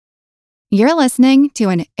You're listening to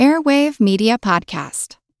an Airwave Media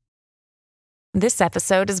Podcast. This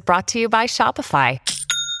episode is brought to you by Shopify.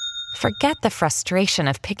 Forget the frustration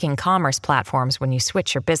of picking commerce platforms when you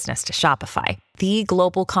switch your business to Shopify, the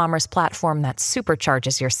global commerce platform that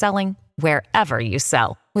supercharges your selling wherever you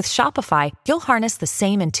sell. With Shopify, you'll harness the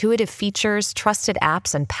same intuitive features, trusted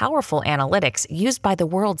apps, and powerful analytics used by the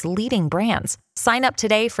world's leading brands. Sign up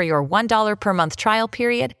today for your $1 per month trial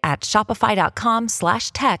period at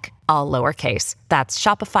shopify.com/tech, all lowercase. That's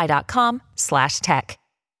shopify.com/tech.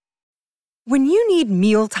 When you need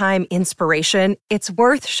mealtime inspiration, it's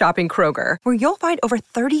worth shopping Kroger, where you'll find over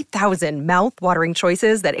 30,000 mouth-watering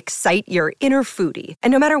choices that excite your inner foodie.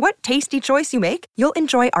 And no matter what tasty choice you make, you'll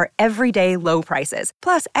enjoy our everyday low prices,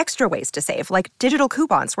 plus extra ways to save, like digital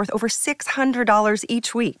coupons worth over $600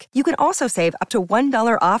 each week. You can also save up to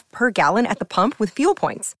 $1 off per gallon at the pump with fuel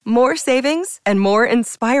points. More savings and more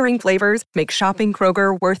inspiring flavors make shopping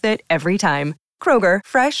Kroger worth it every time. Kroger,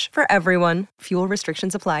 fresh for everyone. Fuel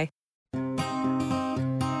restrictions apply.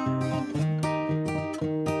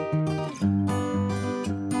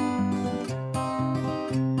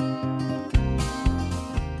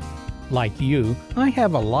 Like you, I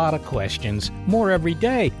have a lot of questions, more every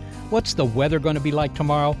day. What's the weather going to be like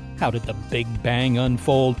tomorrow? How did the Big Bang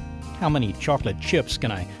unfold? How many chocolate chips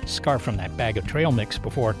can I scarf from that bag of trail mix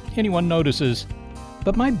before anyone notices?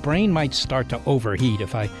 But my brain might start to overheat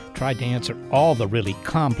if I tried to answer all the really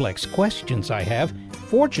complex questions I have.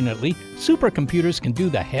 Fortunately, supercomputers can do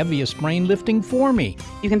the heaviest brain lifting for me.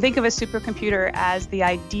 You can think of a supercomputer as the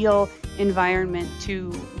ideal environment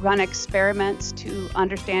to run experiments to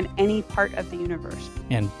understand any part of the universe.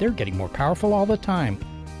 And they're getting more powerful all the time.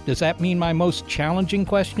 Does that mean my most challenging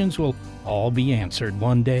questions will all be answered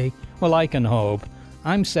one day? Well, I can hope.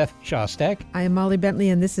 I'm Seth Shostak. I am Molly Bentley,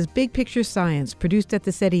 and this is Big Picture Science, produced at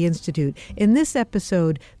the SETI Institute. In this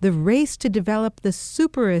episode, the race to develop the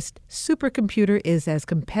superest supercomputer is as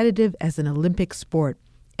competitive as an Olympic sport.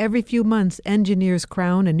 Every few months, engineers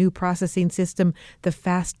crown a new processing system the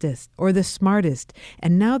fastest or the smartest,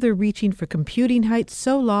 and now they're reaching for computing heights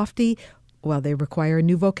so lofty, well, they require a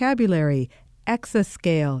new vocabulary.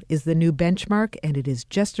 Exascale is the new benchmark, and it is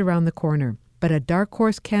just around the corner. But a dark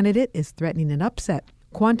horse candidate is threatening an upset.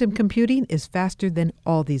 Quantum computing is faster than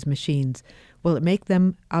all these machines. Will it make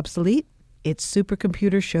them obsolete? It's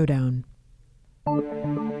Supercomputer Showdown.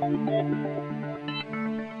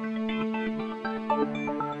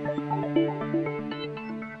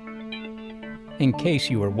 In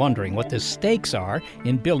case you were wondering what the stakes are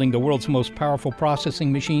in building the world's most powerful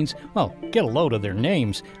processing machines, well, get a load of their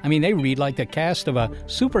names. I mean, they read like the cast of a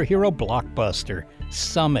superhero blockbuster.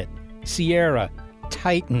 Summit, Sierra,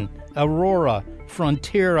 Titan, Aurora,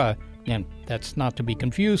 Frontiera, and that's not to be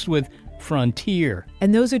confused with Frontier.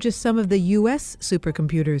 And those are just some of the U.S.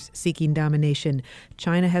 supercomputers seeking domination.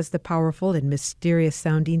 China has the powerful and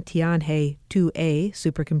mysterious-sounding Tianhe 2A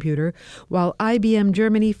supercomputer, while IBM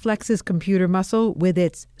Germany flexes computer muscle with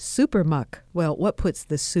its SuperMUC. Well, what puts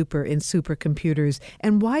the super in supercomputers,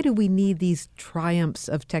 and why do we need these triumphs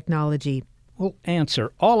of technology? We'll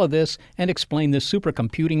answer all of this and explain the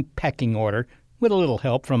supercomputing pecking order with a little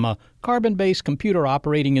help from a carbon-based computer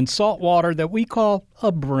operating in salt water that we call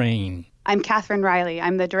a brain. I'm Catherine Riley.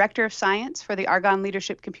 I'm the Director of Science for the Argonne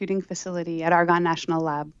Leadership Computing Facility at Argonne National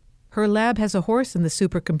Lab. Her lab has a horse in the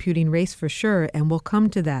supercomputing race for sure, and we'll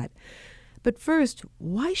come to that. But first,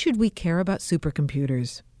 why should we care about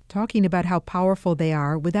supercomputers? Talking about how powerful they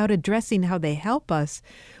are without addressing how they help us,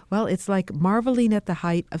 well, it's like marveling at the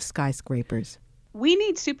height of skyscrapers. We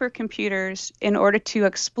need supercomputers in order to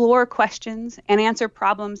explore questions and answer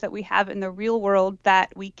problems that we have in the real world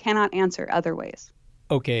that we cannot answer other ways.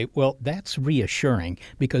 Okay, well, that's reassuring,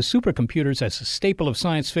 because supercomputers as a staple of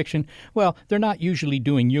science fiction, well, they're not usually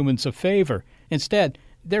doing humans a favor. Instead,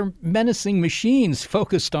 they're menacing machines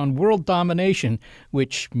focused on world domination,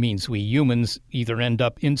 which means we humans either end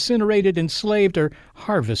up incinerated, enslaved, or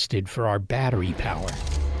harvested for our battery power.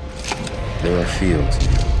 There are fields,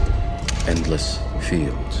 endless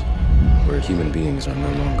fields, where human beings are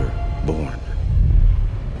no longer born.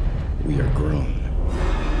 We are grown.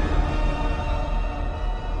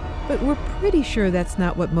 But we're pretty sure that's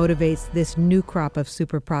not what motivates this new crop of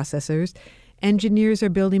superprocessors. Engineers are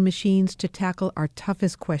building machines to tackle our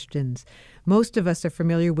toughest questions. Most of us are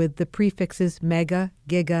familiar with the prefixes mega,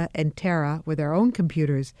 giga, and tera with our own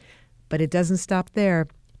computers. But it doesn't stop there.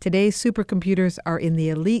 Today's supercomputers are in the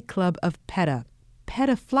elite club of peta.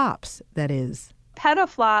 Petaflops, that is.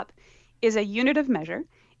 Petaflop is a unit of measure.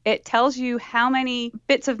 It tells you how many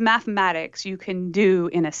bits of mathematics you can do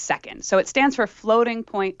in a second. So it stands for floating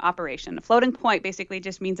point operation. A floating point basically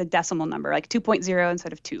just means a decimal number, like 2.0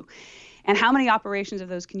 instead of 2. And how many operations of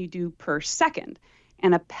those can you do per second?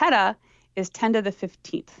 And a peta is 10 to the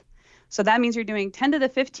 15th. So that means you're doing 10 to the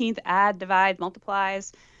 15th add, divide,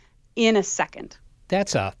 multiplies in a second.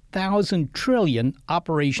 That's 1,000 trillion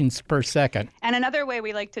operations per second. And another way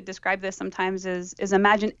we like to describe this sometimes is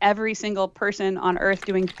imagine every single person on Earth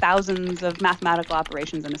doing thousands of mathematical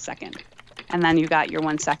operations in a second. And then you got your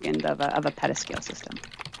 1 second of a petascale system.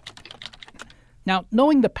 Now,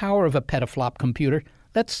 knowing the power of a petaflop computer,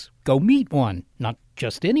 let's go meet one. Not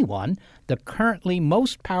just anyone, the currently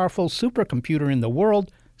most powerful supercomputer in the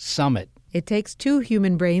world, Summit. It takes 2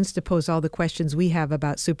 human brains to pose all the questions we have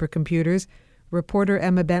about supercomputers. Reporter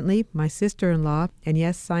Emma Bentley, my sister-in-law, and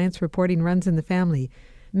yes, science reporting runs in the family,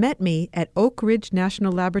 met me at Oak Ridge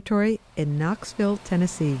National Laboratory in Knoxville,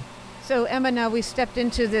 Tennessee. So, Emma, now we stepped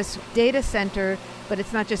into this data center, but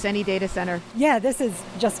it's not just any data center. Yeah, this is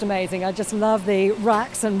just amazing. I just love the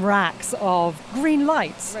racks and racks of green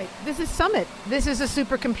lights. Right. This is Summit. This is a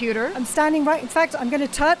supercomputer. I'm standing right. In fact, I'm going to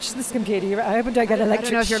touch this computer. I hope I don't get electric. I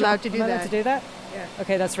don't know if you're allowed to do Am I that. allowed to do that? Yeah.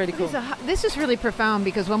 Okay, that's really cool. This is really profound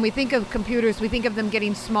because when we think of computers, we think of them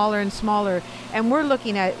getting smaller and smaller. And we're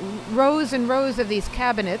looking at rows and rows of these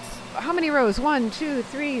cabinets. How many rows? 1, 2,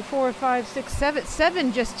 3, 4, 5, 6, 7.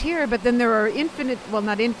 7 just here, but then there are infinite, well,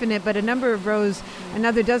 not infinite, but a number of rows,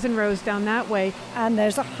 another dozen rows down that way. And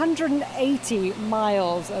there's 180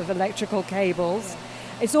 miles of electrical cables.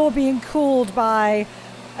 It's all being cooled by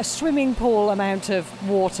a swimming pool amount of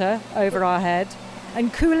water over our head,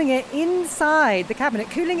 and cooling it inside the cabinet,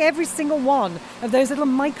 cooling every single one of those little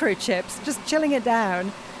microchips, just chilling it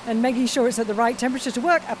down and making sure it's at the right temperature to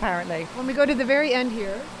work, apparently. When we go to the very end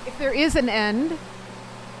here, if there is an end,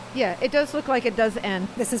 yeah, it does look like it does end.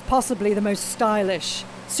 This is possibly the most stylish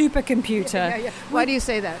supercomputer. Yeah. Why do you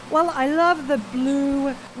say that? Well, I love the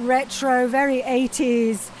blue, retro, very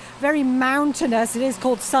 80s, very mountainous. It is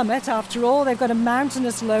called Summit, after all. They've got a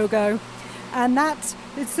mountainous logo. And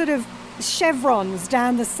it's sort of chevrons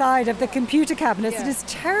down the side of the computer cabinets. Yeah. It is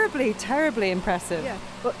terribly, terribly impressive. Yeah.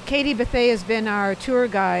 Well, Katie Bethea has been our tour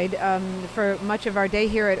guide for much of our day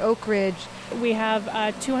here at Oak Ridge. We have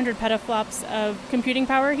 200 petaflops of computing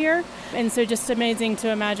power here, and so just amazing to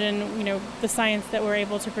imagine, the science that we're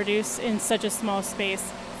able to produce in such a small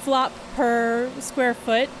space. Flop per square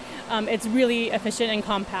foot. It's really efficient and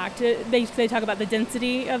compact. They talk about the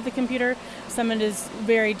density of the computer. Summit is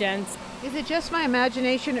very dense. Is it just my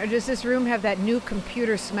imagination, or does this room have that new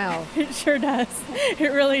computer smell? It sure does.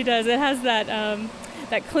 It really does. It has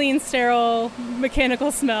that clean, sterile,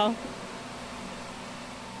 mechanical smell.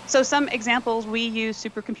 So some examples we use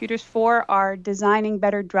supercomputers for are designing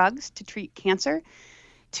better drugs to treat cancer,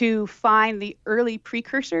 to find the early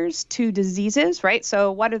precursors to diseases, right?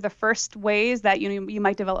 So what are the first ways that you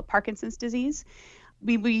might develop Parkinson's disease?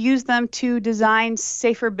 We use them to design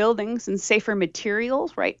safer buildings and safer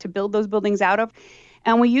materials, right, to build those buildings out of.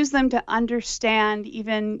 And we use them to understand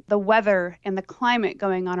even the weather and the climate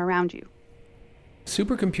going on around you.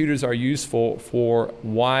 Supercomputers are useful for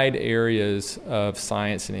wide areas of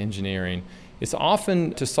science and engineering. It's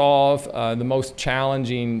often to solve the most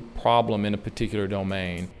challenging problem in a particular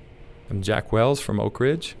domain. I'm Jack Wells from Oak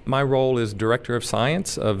Ridge. My role is Director of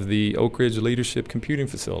Science of the Oak Ridge Leadership Computing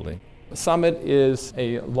Facility. Summit is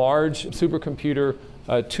a large supercomputer,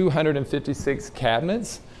 256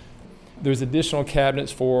 cabinets. There's additional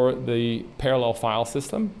cabinets for the parallel file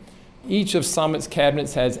system. Each of Summit's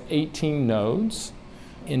cabinets has 18 nodes.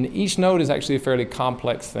 And each node is actually a fairly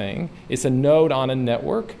complex thing. It's a node on a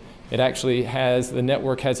network. The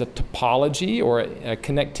network has a topology or a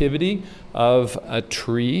connectivity of a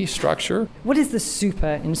tree structure. What is the super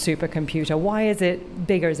in supercomputer? Why is it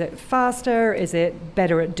bigger? Is it faster? Is it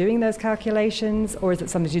better at doing those calculations? Or is it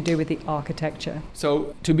something to do with the architecture?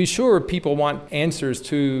 So to be sure, people want answers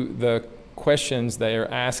to the questions they're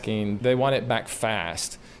asking. They want it back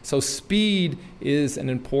fast. So speed is an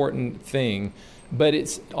important thing, but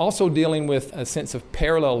it's also dealing with a sense of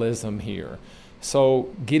parallelism here. So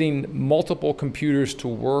getting multiple computers to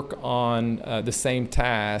work on the same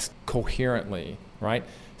task coherently, right?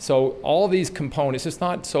 So all these components, it's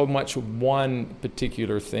not so much one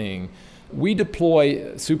particular thing. We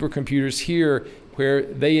deploy supercomputers here where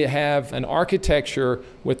they have an architecture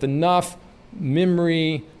with enough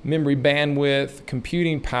memory bandwidth,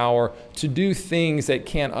 computing power to do things that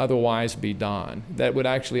can't otherwise be done, that would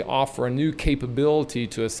actually offer a new capability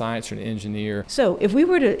to a science or an engineer. So if we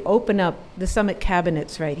were to open up the Summit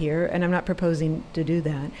cabinets right here, and I'm not proposing to do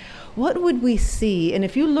that, what would we see? And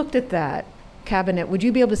if you looked at that cabinet, would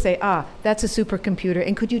you be able to say, that's a supercomputer?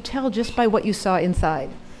 And could you tell just by what you saw inside?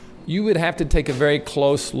 You would have to take a very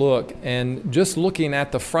close look, and just looking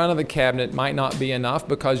at the front of the cabinet might not be enough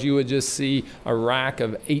because you would just see a rack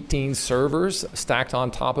of 18 servers stacked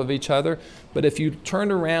on top of each other. But if you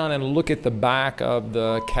turned around and look at the back of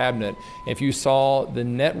the cabinet, if you saw the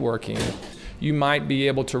networking, you might be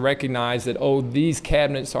able to recognize that, these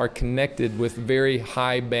cabinets are connected with very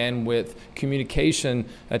high bandwidth communication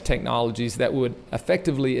technologies that would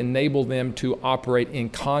effectively enable them to operate in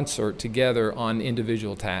concert together on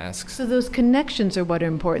individual tasks. So those connections are what are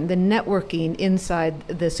important. The networking inside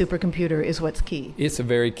the supercomputer is what's key. It's a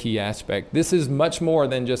very key aspect. This is much more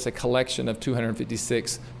than just a collection of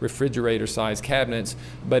 256 refrigerator-sized cabinets,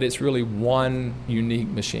 but it's really one unique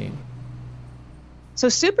machine. So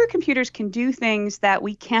supercomputers can do things that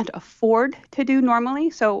we can't afford to do normally.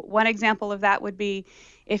 So one example of that would be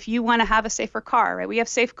if you want to have a safer car, right? We have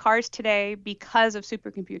safe cars today because of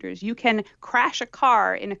supercomputers. You can crash a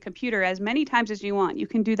car in a computer as many times as you want. You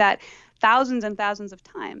can do that thousands and thousands of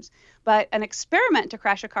times. But an experiment to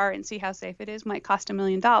crash a car and see how safe it is might cost $1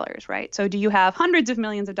 million, right? So do you have hundreds of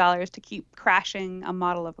millions of dollars to keep crashing a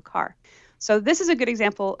model of a car? So this is a good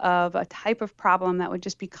example of a type of problem that would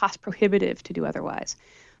just be cost prohibitive to do otherwise.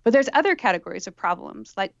 But there's other categories of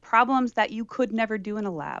problems, like problems that you could never do in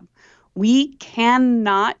a lab. We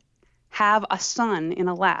cannot have a sun in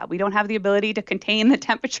a lab. We don't have the ability to contain the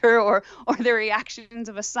temperature or the reactions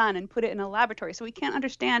of a sun and put it in a laboratory. So we can't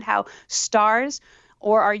understand how stars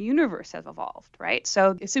or our universe have evolved, right? So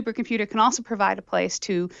a supercomputer can also provide a place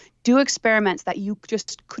to do experiments that you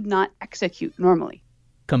just could not execute normally.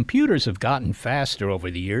 Computers have gotten faster over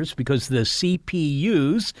the years because the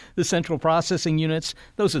CPUs, the central processing units,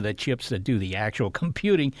 those are the chips that do the actual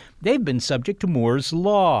computing, they've been subject to Moore's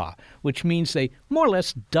Law, which means they more or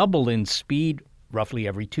less double in speed roughly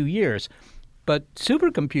every 2 years. But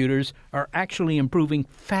supercomputers are actually improving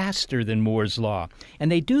faster than Moore's Law, and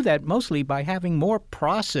they do that mostly by having more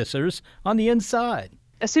processors on the inside.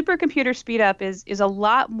 A supercomputer speed up is a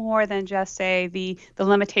lot more than just, say, the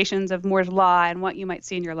limitations of Moore's Law and what you might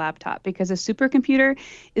see in your laptop, because a supercomputer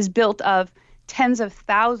is built of tens of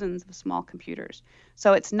thousands of small computers.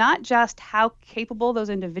 So it's not just how capable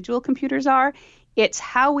those individual computers are, it's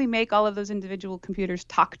how we make all of those individual computers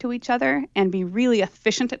talk to each other and be really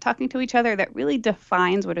efficient at talking to each other that really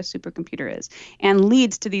defines what a supercomputer is and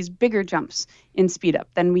leads to these bigger jumps in speed up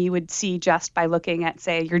than we would see just by looking at,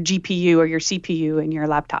 say, your GPU or your CPU in your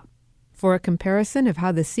laptop. For a comparison of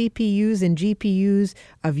how the CPUs and GPUs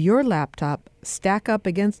of your laptop stack up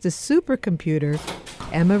against a supercomputer,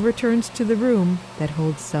 Emma returns to the room that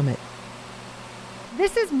holds Summit.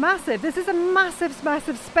 This is massive. This is a massive,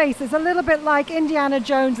 massive space. It's a little bit like Indiana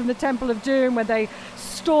Jones and the Temple of Doom, where they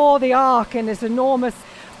store the Ark in this enormous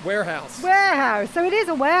warehouse. So it is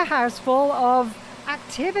a warehouse full of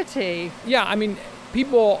activity. Yeah, I mean,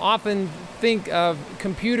 people often think of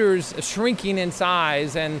computers shrinking in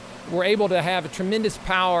size, and we're able to have tremendous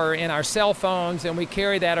power in our cell phones, and we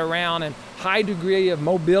carry that around and high degree of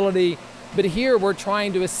mobility. But here we're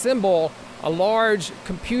trying to assemble a large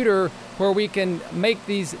computer where we can make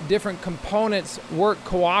these different components work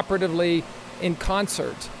cooperatively in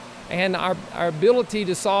concert. And our ability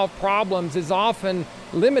to solve problems is often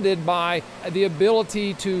limited by the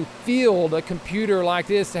ability to field a computer like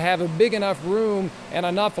this, to have a big enough room and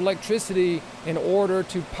enough electricity in order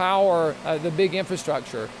to power the big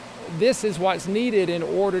infrastructure. This is what's needed in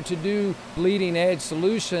order to do leading edge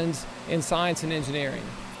solutions in science and engineering.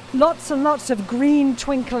 Lots and lots of green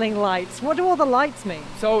twinkling lights. What do all the lights mean?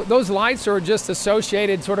 So those lights are just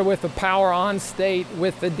associated sort of with the power on state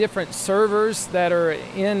with the different servers that are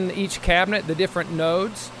in each cabinet, the different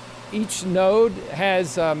nodes. Each node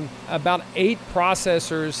has about 8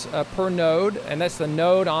 processors per node, and that's the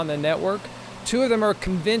node on the network. 2 of them are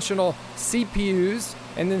conventional CPUs,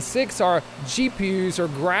 and then 6 are GPUs, or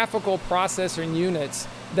graphical processing units,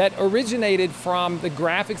 that originated from the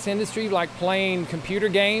graphics industry, like playing computer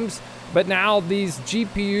games. But now these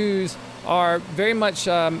GPUs are very much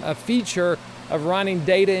a feature of running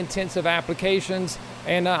data-intensive applications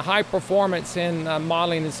and high performance in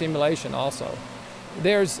modeling and simulation also.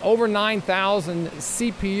 There's over 9,000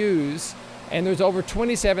 CPUs, and there's over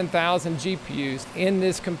 27,000 GPUs in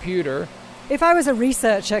this computer. If I was a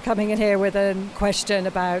researcher coming in here with a question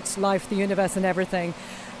about life, the universe, and everything,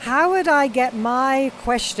 how would I get my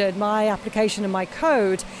question, my application, and my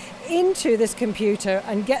code into this computer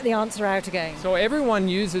and get the answer out again? So everyone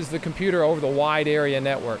uses the computer over the wide area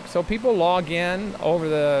network. So people log in over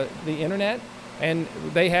the internet, and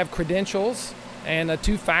they have credentials and a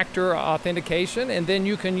 2-factor authentication, and then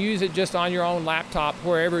you can use it just on your own laptop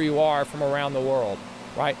wherever you are from around the world.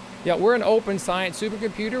 right? Yeah, we're an open science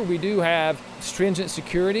supercomputer. We do have stringent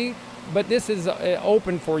security, but this is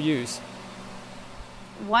open for use.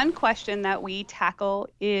 One question that we tackle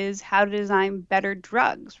is how to design better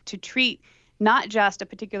drugs to treat not just a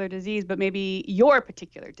particular disease, but maybe your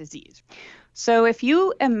particular disease. So if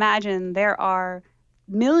you imagine there are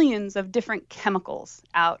millions of different chemicals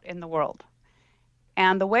out in the world,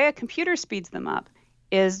 and the way a computer speeds them up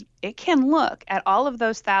is it can look at all of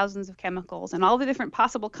those thousands of chemicals and all the different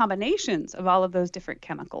possible combinations of all of those different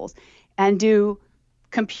chemicals and do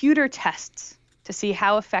computer tests to see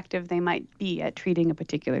how effective they might be at treating a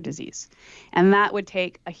particular disease. And that would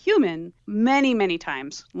take a human many, many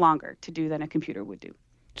times longer to do than a computer would do.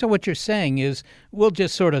 So what you're saying is we'll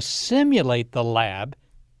just sort of simulate the lab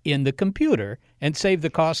in the computer and save the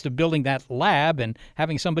cost of building that lab and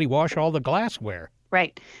having somebody wash all the glassware.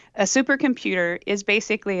 Right. A supercomputer is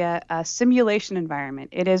basically a simulation environment.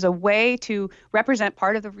 It is a way to represent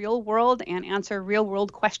part of the real world and answer real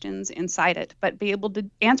world questions inside it, but be able to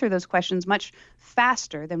answer those questions much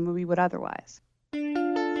faster than we would otherwise.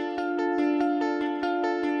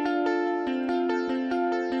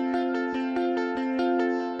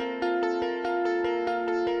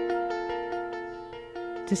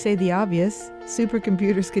 To say the obvious,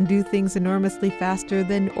 supercomputers can do things enormously faster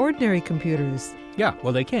than ordinary computers. Yeah,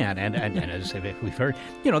 well, they can. And as we've heard,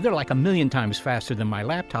 they're like 1,000,000 times faster than my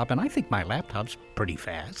laptop, and I think my laptop's pretty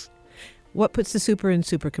fast. What puts the super in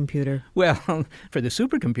supercomputer? Well, for the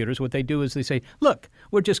supercomputers, what they do is they say, look,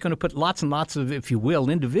 we're just going to put lots and lots of, if you will,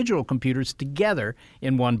 individual computers together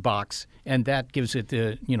in one box, and that gives it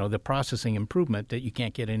the processing improvement that you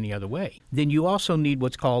can't get any other way. Then you also need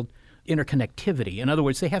what's called interconnectivity. In other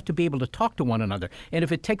words, they have to be able to talk to one another. And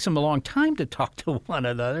if it takes them a long time to talk to one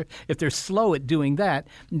another, if they're slow at doing that,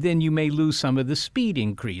 then you may lose some of the speed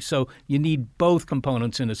increase. So you need both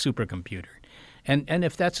components in a supercomputer. And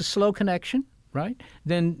if that's a slow connection, right,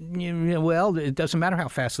 then, it doesn't matter how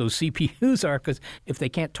fast those CPUs are, because if they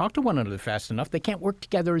can't talk to one another fast enough, they can't work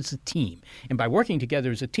together as a team. And by working together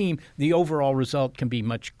as a team, the overall result can be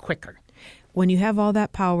much quicker. When you have all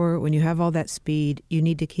that power, when you have all that speed, you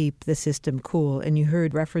need to keep the system cool. And you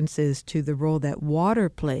heard references to the role that water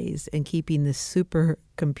plays in keeping the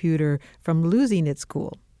supercomputer from losing its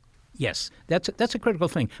cool. Yes, that's a critical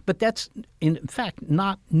thing. But that's, in fact,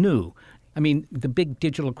 not new. I mean, the big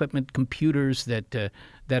digital equipment computers that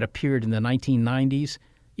appeared in the 1990s,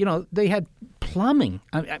 they had plumbing.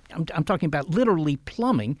 I'm talking about literally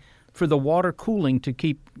plumbing for the water cooling to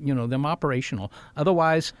keep, them operational.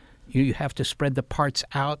 Otherwise, you have to spread the parts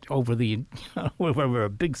out over over a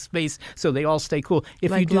big space so they all stay cool.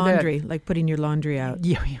 If like you do laundry, that, like putting your laundry out.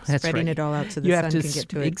 Yeah, that's spreading right. it all out so the sun can get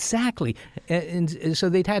to it. Exactly. And so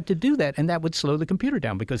they'd had to do that, and that would slow the computer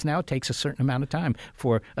down because now it takes a certain amount of time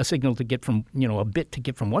for a signal to get from, a bit to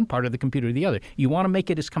get from one part of the computer to the other. You want to make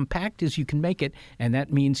it as compact as you can make it, and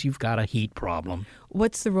that means you've got a heat problem.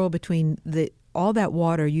 What's the role between all that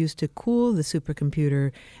water used to cool the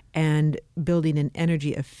supercomputer and building an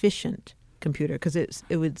energy-efficient computer? Because it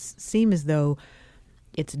would seem as though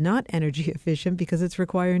it's not energy efficient because it's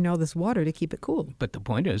requiring all this water to keep it cool. But the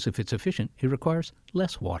point is, if it's efficient, it requires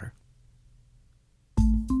less water.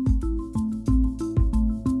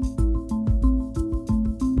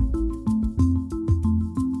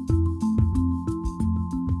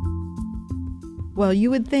 Well,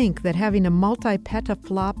 you would think that having a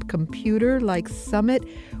multi-petaflop computer like Summit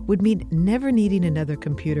would mean never needing another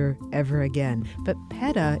computer ever again. But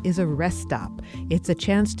PETA is a rest stop. It's a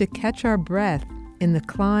chance to catch our breath in the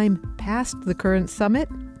climb past the current Summit.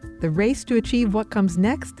 The race to achieve what comes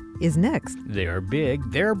next is next. They're big,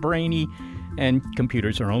 they're brainy, and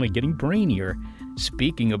computers are only getting brainier.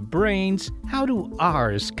 Speaking of brains, how do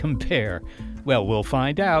ours compare? Well, we'll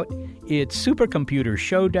find out. It's Supercomputer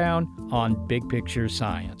Showdown on Big Picture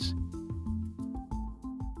Science.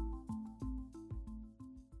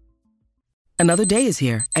 Another day is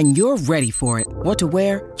here, and you're ready for it. What to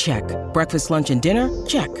wear? Check. Breakfast, lunch, and dinner?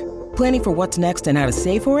 Check. Planning for what's next and how to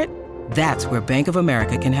save for it? That's where Bank of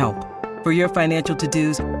America can help. For your financial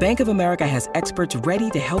to-dos, Bank of America has experts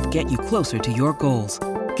ready to help get you closer to your goals.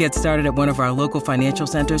 Get started at one of our local financial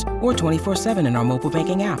centers or 24/7 in our mobile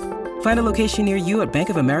banking app. Find a location near you at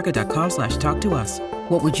bankofamerica.com/talktous.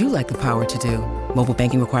 What would you like the power to do? Mobile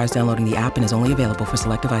banking requires downloading the app and is only available for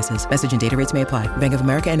select devices. Message and data rates may apply. Bank of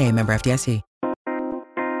America N.A., member FDIC.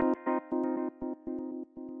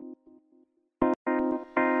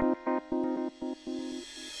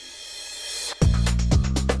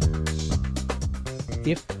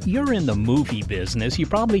 If you're in the movie business, you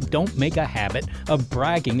probably don't make a habit of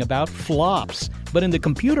bragging about flops. But in the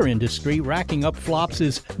computer industry, racking up flops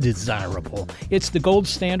is desirable. It's the gold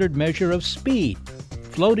standard measure of speed.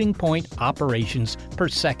 Floating point operations per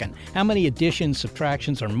second. How many additions,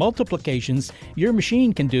 subtractions, or multiplications your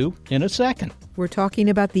machine can do in a second. We're talking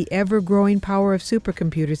about the ever-growing power of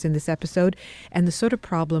supercomputers in this episode and the sort of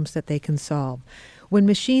problems that they can solve. When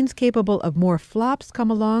machines capable of more flops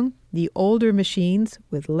come along, the older machines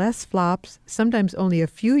with less flops, sometimes only a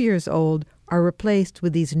few years old, are replaced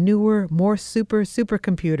with these newer, more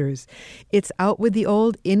supercomputers. It's out with the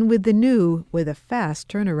old, in with the new, with a fast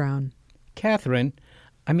turnaround. Catherine,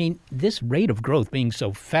 this rate of growth being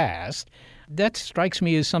so fast, that strikes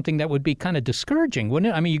me as something that would be kind of discouraging,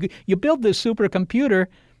 wouldn't it? You build this supercomputer,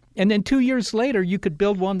 and then 2 years later, you could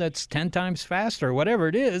build one that's 10 times faster, whatever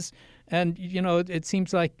it is, and, it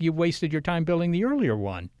seems like you wasted your time building the earlier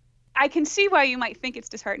one. I can see why you might think it's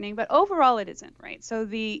disheartening, but overall it isn't, right? So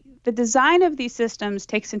the design of these systems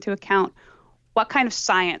takes into account what kind of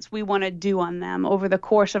science we want to do on them over the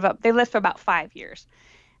course of they live for about 5 years.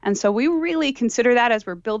 And so we really consider that as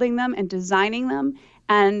we're building them and designing them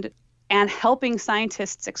and helping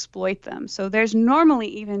scientists exploit them. So there's normally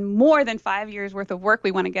even more than 5 years worth of work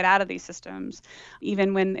we want to get out of these systems,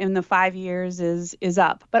 even when in the 5 years is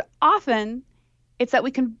up. But often it's that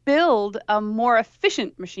we can build a more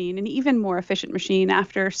efficient machine, an even more efficient machine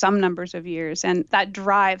after some numbers of years. And that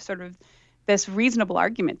drives sort of this reasonable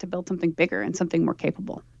argument to build something bigger and something more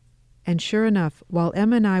capable. And sure enough, while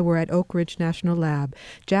Emma and I were at Oak Ridge National Lab,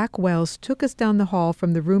 Jack Wells took us down the hall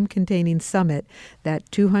from the room containing Summit,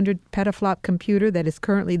 that 200 petaflop computer that is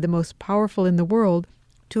currently the most powerful in the world,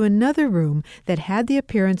 to another room that had the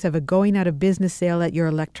appearance of a going-out-of-business sale at your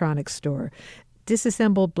electronics store.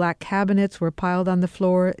 Disassembled black cabinets were piled on the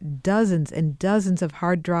floor, dozens and dozens of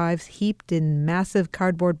hard drives heaped in massive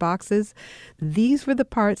cardboard boxes. These were the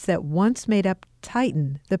parts that once made up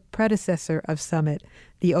Titan, the predecessor of Summit.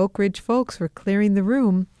 The Oak Ridge folks were clearing the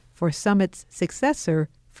room for Summit's successor,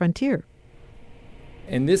 Frontier.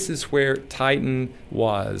 And this is where Titan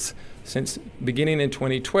was. Since beginning in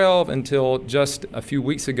 2012 until just a few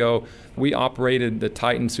weeks ago, we operated the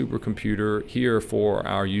Titan supercomputer here for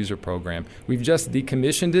our user program. We've just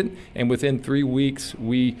decommissioned it, and within 3 weeks,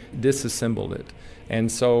 we disassembled it.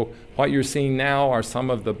 And so what you're seeing now are some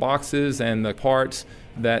of the boxes and the parts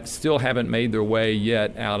that still haven't made their way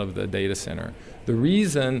yet out of the data center. The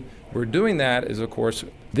reason we're doing that is, of course,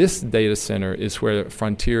 this data center is where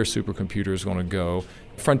Frontier supercomputer is going to go.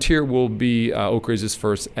 Frontier will be Oak Ridge's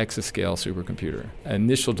first exascale supercomputer.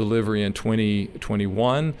 Initial delivery in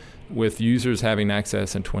 2021, with users having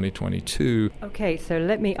access in 2022. Okay, so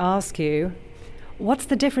let me ask you, what's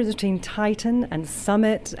the difference between Titan and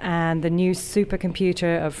Summit and the new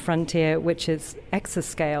supercomputer of Frontier, which is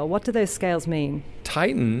exascale? What do those scales mean?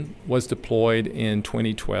 Titan was deployed in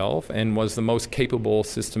 2012 and was the most capable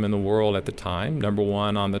system in the world at the time, number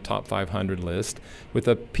one on the top 500 list, with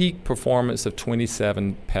a peak performance of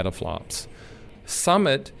 27 petaflops.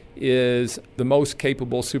 Summit is the most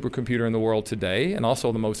capable supercomputer in the world today and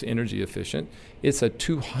also the most energy efficient. It's a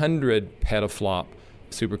 200 petaflop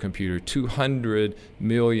supercomputer, 200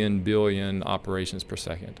 million billion operations per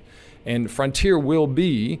second. And Frontier will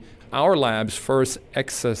be our lab's first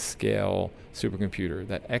exascale supercomputer.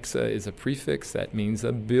 That exa is a prefix that means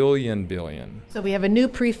a billion. So we have a new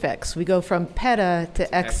prefix. We go from peta to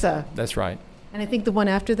exa. That's right. And I think the one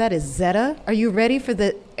after that is zeta. Are you ready for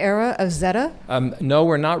the era of zeta? No,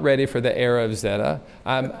 we're not ready for the era of zeta.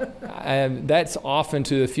 That's off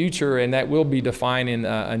into the future, and that will be defining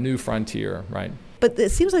a new frontier, right? But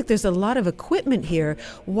it seems like there's a lot of equipment here.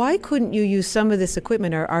 Why couldn't you use some of this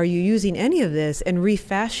equipment, or are you using any of this and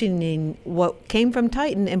refashioning what came from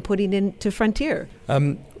Titan and putting it into Frontier?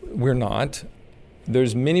 We're not.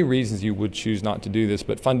 There's many reasons you would choose not to do this,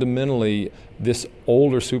 but fundamentally, this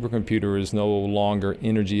older supercomputer is no longer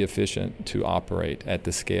energy efficient to operate at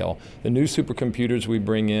the scale. The new supercomputers we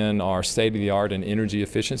bring in are state-of-the-art in energy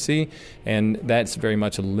efficiency, and that's very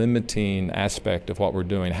much a limiting aspect of what we're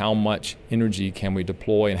doing. How much energy can we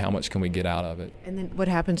deploy and how much can we get out of it? And then what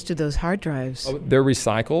happens to those hard drives? They're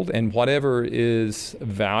recycled, and whatever is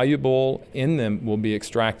valuable in them will be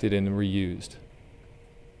extracted and reused.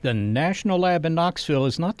 The National Lab in Knoxville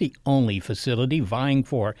is not the only facility vying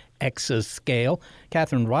for exascale.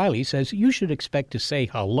 Catherine Riley says you should expect to say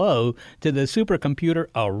hello to the supercomputer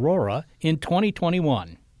Aurora in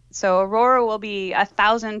 2021. So Aurora will be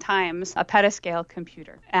 1,000 times a petascale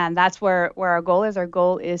computer. And that's where our goal is. Our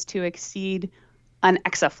goal is to exceed an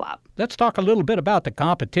exaflop. Let's talk a little bit about the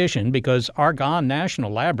competition, because Argonne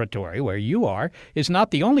National Laboratory, where you are, is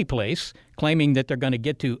not the only place claiming that they're going to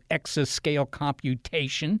get to exascale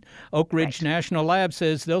computation. Oak Ridge National Lab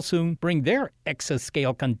says they'll soon bring their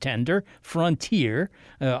exascale contender, Frontier,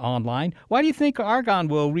 online. Why do you think Argonne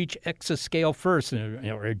will reach exascale first,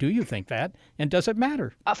 or do you think that? And does it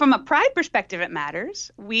matter? From a pride perspective, it matters.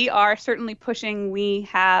 We are certainly pushing. We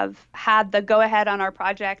have had the go-ahead on our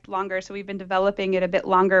project longer, so we've been developing it a bit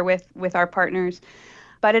longer with our partners.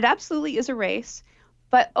 But it absolutely is a race.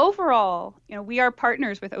 But overall, we are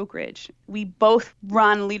partners with Oak Ridge. We both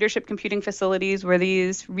run leadership computing facilities where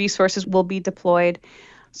these resources will be deployed.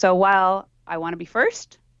 So while I want to be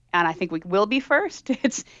first, and I think we will be first,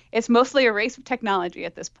 it's mostly a race of technology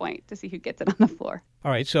at this point to see who gets it on the floor.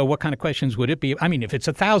 All right, so what kind of questions would it be? I mean, if it's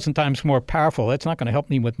 1,000 times more powerful, that's not going to help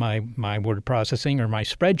me with my word processing or my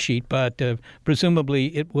spreadsheet, but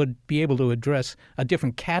presumably it would be able to address a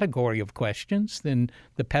different category of questions than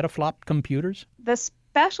the petaflop computers? The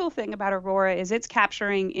special thing about Aurora is it's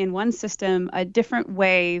capturing in one system a different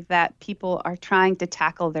way that people are trying to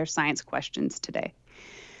tackle their science questions today.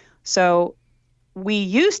 So we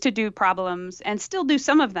used to do problems, and still do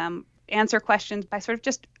some of them, answer questions by sort of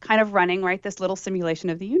just kind of running, right, this little simulation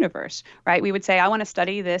of the universe, right? We would say, I want to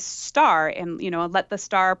study this star and, let the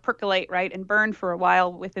star percolate, right, and burn for a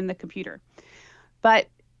while within the computer. But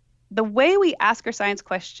the way we ask our science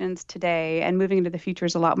questions today and moving into the future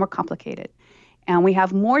is a lot more complicated. And we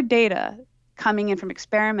have more data coming in from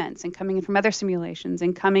experiments and coming in from other simulations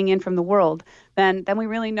and coming in from the world than we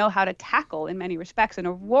really know how to tackle in many respects. And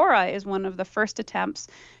Aurora is one of the first attempts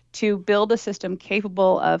to build a system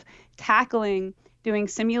capable of tackling, doing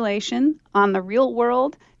simulation on the real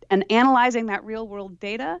world and analyzing that real world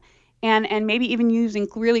data, and maybe even using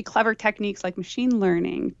really clever techniques like machine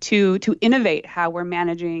learning to innovate how we're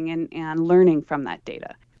managing and learning from that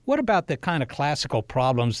data. What about the kind of classical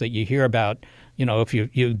problems that you hear about, if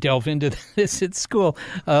you delve into this at school,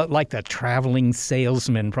 like the traveling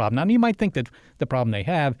salesman problem? Now, you might think that the problem they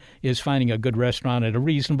have is finding a good restaurant at a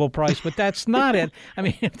reasonable price, but that's not it. I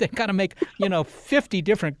mean, if they got to make, 50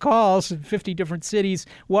 different calls in 50 different cities,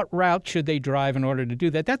 what route should they drive in order to do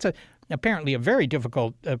that? That's apparently a very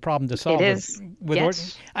difficult problem to solve. It is.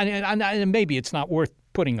 Yes. And maybe it's not worth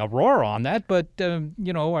putting Aurora on that, but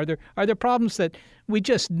are there problems that we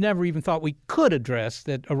just never even thought we could address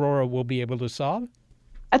that Aurora will be able to solve?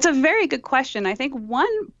 That's a very good question. I think one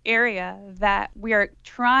area that we are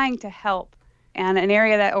trying to help, and an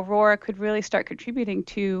area that Aurora could really start contributing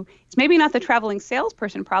to, it's maybe not the traveling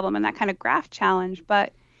salesperson problem and that kind of graph challenge,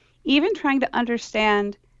 but even trying to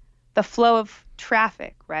understand the flow of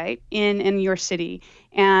traffic, right, in your city,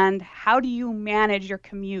 and how do you manage your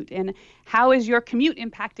commute, and how is your commute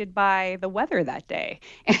impacted by the weather that day,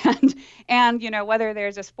 and whether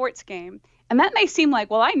there's a sports game. And that may seem like,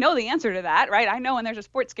 well, I know the answer to that, right? I know when there's a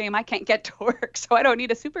sports game, I can't get to work, so I don't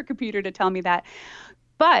need a supercomputer to tell me that.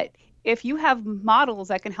 But if you have models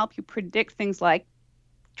that can help you predict things like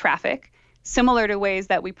traffic, similar to ways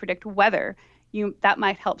that we predict weather, that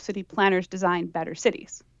might help city planners design better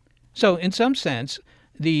cities. So in some sense,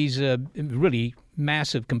 these really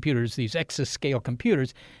massive computers, these exascale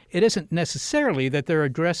computers, it isn't necessarily that they're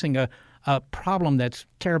addressing a problem that's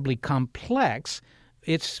terribly complex.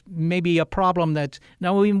 It's maybe a problem that's,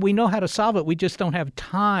 now we know how to solve it. We just don't have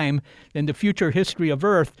time in the future history of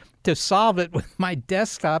Earth to solve it with my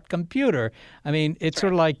desktop computer. I mean, it's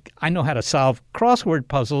sort of like I know how to solve crossword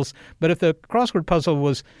puzzles, but if the crossword puzzle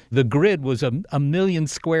was, the grid was a million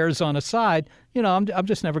squares on a side, I'm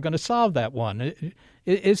just never going to solve that one.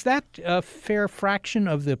 Is that a fair fraction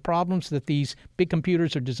of the problems that these big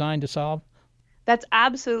computers are designed to solve? That's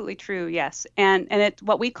absolutely true, yes. And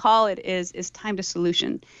what we call it is time to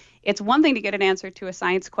solution. It's one thing to get an answer to a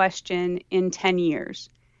science question in 10 years.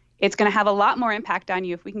 It's going to have a lot more impact on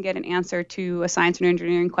you if we can get an answer to a science and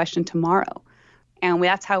engineering question tomorrow. And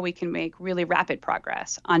that's how we can make really rapid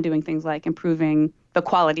progress on doing things like improving the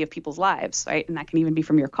quality of people's lives, right? And that can even be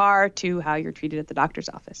from your car to how you're treated at the doctor's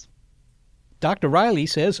office. Dr. Riley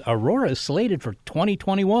says Aurora is slated for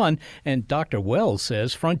 2021, and Dr. Wells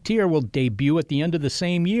says Frontier will debut at the end of the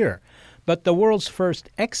same year. But the world's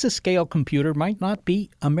first exascale computer might not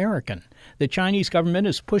be American. The Chinese government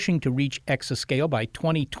is pushing to reach exascale by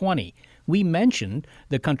 2020. We mentioned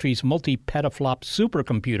the country's multi-petaflop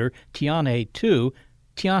supercomputer, Tianhe-2.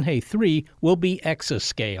 Tianhe-3 will be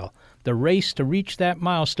exascale. The race to reach that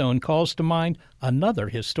milestone calls to mind another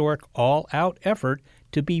historic all-out effort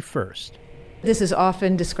to be first. This is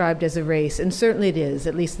often described as a race, and certainly it is.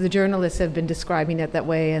 At least the journalists have been describing it that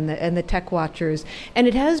way, and the tech watchers. And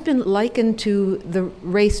it has been likened to the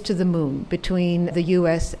race to the moon between the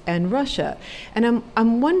U.S. and Russia. And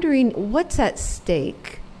I'm wondering what's at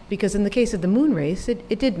stake Because in the case of the moon race,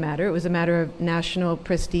 it did matter. It was a matter of national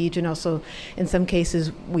prestige and also, in some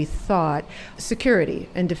cases, we thought, security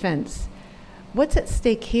and defense. What's at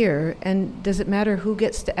stake here, and does it matter who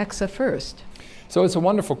gets to EXA first? So it's a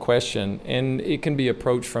wonderful question, and it can be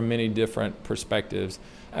approached from many different perspectives.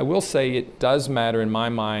 I will say it does matter in my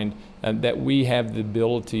mind that we have the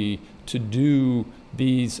ability to do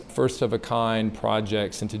these first-of-a-kind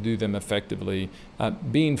projects and to do them effectively.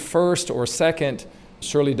 Being first or second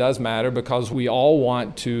surely does matter because we all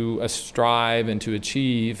want to strive and to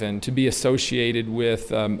achieve and to be associated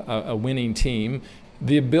with a winning team.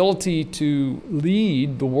 The ability to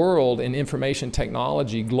lead the world in information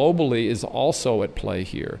technology globally is also at play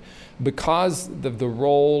here. Because of the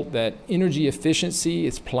role that energy efficiency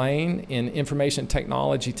is playing in information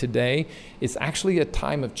technology today, it's actually a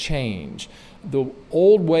time of change. The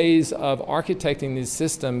old ways of architecting these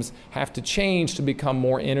systems have to change to become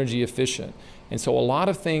more energy efficient. And so a lot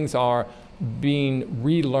of things are being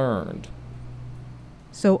relearned.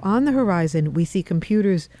 So on the horizon, we see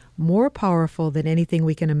computers more powerful than anything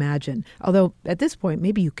we can imagine. Although at this point,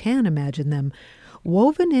 maybe you can imagine them.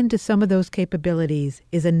 Woven into some of those capabilities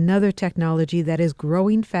is another technology that is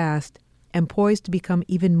growing fast and poised to become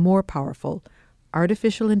even more powerful: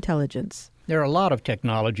 artificial intelligence. There are a lot of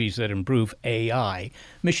technologies that improve AI,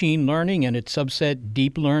 machine learning and its subset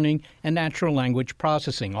deep learning and natural language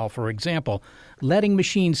processing, all, for example, letting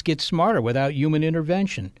machines get smarter without human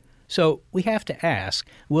intervention. So we have to ask,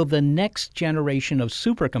 will the next generation of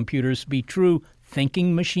supercomputers be true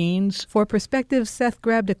thinking machines? For perspective, Seth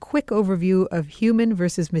grabbed a quick overview of human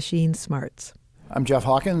versus machine smarts. I'm Jeff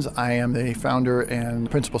Hawkins. I am the founder and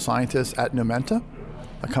principal scientist at Numenta,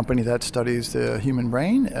 a company that studies the human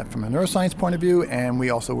brain from a neuroscience point of view, and we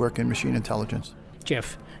also work in machine intelligence.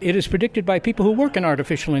 Jeff, it is predicted by people who work in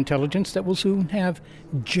artificial intelligence that we'll soon have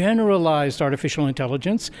generalized artificial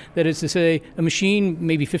intelligence. That is to say, a machine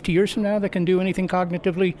maybe 50 years from now that can do anything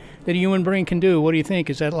cognitively that a human brain can do. What do you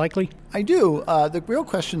think? Is that likely? I do. The real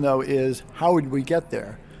question, though, is how would we get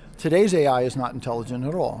there? Today's AI is not intelligent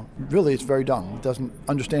at all. Really, it's very dumb. It doesn't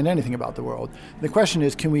understand anything about the world. The question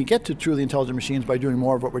is, can we get to truly intelligent machines by doing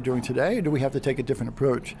more of what we're doing today, or do we have to take a different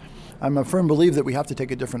approach? I'm a firm believer that we have to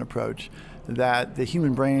take a different approach, that the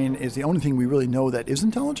human brain is the only thing we really know that is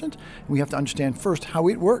intelligent. We have to understand first how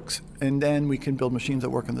it works, and then we can build machines that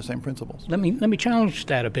work on the same principles. Let me challenge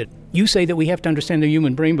that a bit. You say that we have to understand the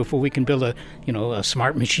human brain before we can build a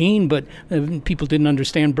smart machine, but people didn't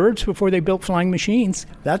understand birds before they built flying machines.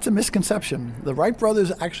 That's a misconception. The Wright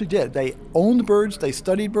brothers actually did. They owned birds, they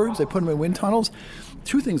studied birds, they put them in wind tunnels.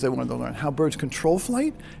 Two things they wanted to learn: how birds control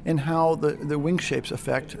flight and how the wing shapes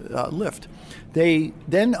affect lift. They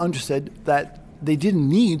then understood that they didn't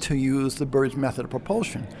need to use the bird's method of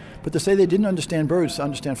propulsion. But to say they didn't understand birds to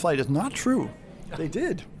understand flight is not true. They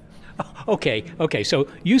did. Okay, so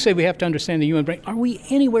you say we have to understand the human brain. Are we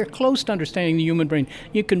anywhere close to understanding the human brain?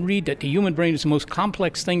 You can read that the human brain is the most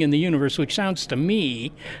complex thing in the universe, which sounds to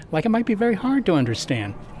me like it might be very hard to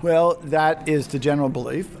understand. Well, that is the general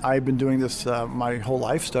belief. I've been doing this my whole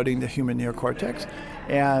life, studying the human neocortex.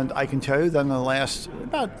 And I can tell you that in the last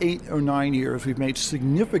about 8 or 9 years, we've made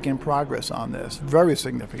significant progress on this, very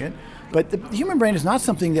significant. But the human brain is not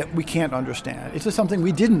something that we can't understand. It's just something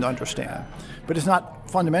we didn't understand. But it's not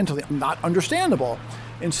fundamentally not understandable.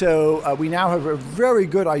 And so we now have a very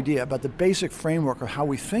good idea about the basic framework of how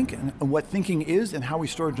we think and what thinking is and how we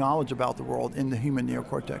store knowledge about the world in the human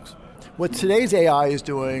neocortex. What today's AI is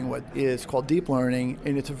doing, what is called deep learning,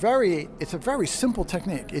 and it's a very simple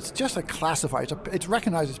technique. It's just a classifier. It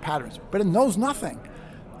recognizes patterns, but it knows nothing.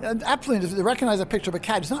 And absolutely, if it recognizes a picture of a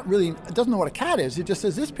cat, it doesn't know what a cat is. It just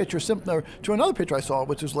says this picture is similar to another picture I saw,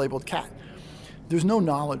 which is labeled cat. There's no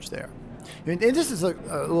knowledge there. And this is a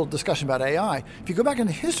little discussion about AI. If you go back in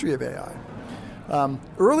the history of AI,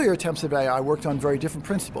 earlier attempts of AI worked on very different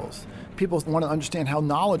principles. People want to understand how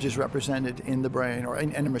knowledge is represented in the brain or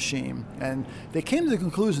in a machine. And they came to the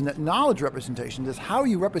conclusion that knowledge representation, is how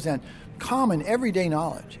you represent common everyday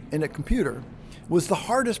knowledge in a computer, was the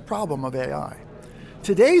hardest problem of AI.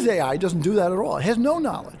 Today's AI doesn't do that at all. It has no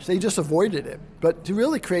knowledge. They just avoided it. But to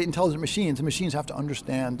really create intelligent machines, the machines have to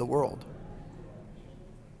understand the world.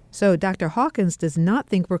 So Dr. Hawkins does not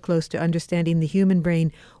think we're close to understanding the human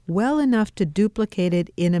brain well enough to duplicate it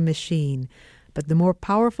in a machine. But the more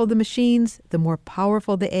powerful the machines, the more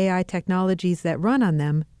powerful the AI technologies that run on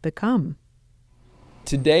them become.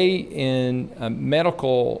 Today in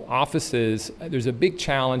medical offices, there's a big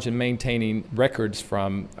challenge in maintaining records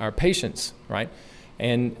from our patients, right?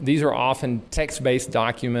 And these are often text-based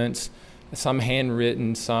documents, some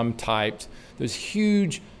handwritten, some typed. There's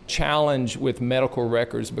huge challenge with medical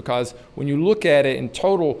records, because when you look at it in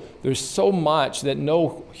total, there's so much that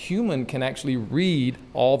no human can actually read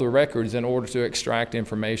all the records in order to extract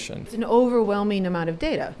information. It's an overwhelming amount of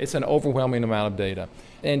data. It's an overwhelming amount of data.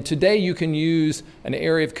 And today you can use an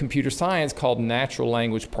area of computer science called natural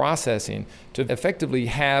language processing to effectively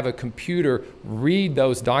have a computer read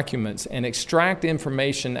those documents and extract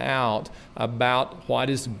information out about what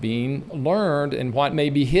is being learned and what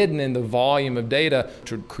may be hidden in the volume of data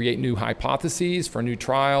to create new hypotheses for new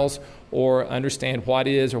trials or understand what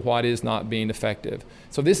is or what is not being effective.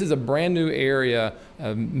 So this is a brand new area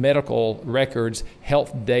of medical records,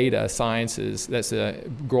 health data sciences that's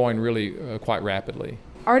growing really quite rapidly.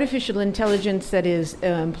 Artificial intelligence that is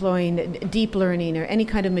employing deep learning or any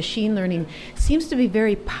kind of machine learning seems to be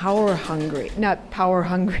very power hungry. Not power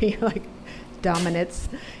hungry like dominance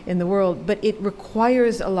in the world, but it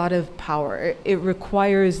requires a lot of power. It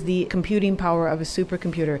requires the computing power of a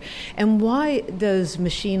supercomputer. And why does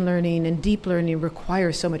machine learning and deep learning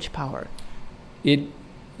require so much power? It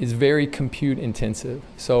is very compute intensive.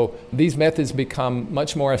 So these methods become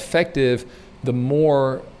much more effective the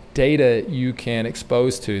more data you can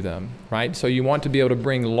expose to them, right? So you want to be able to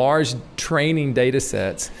bring large training data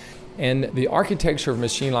sets, and the architecture of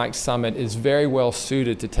Machine Like Summit is very well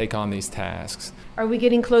suited to take on these tasks. Are we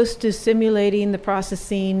getting close to simulating the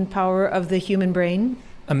processing power of the human brain?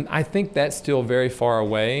 I think that's still very far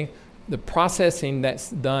away. The processing that's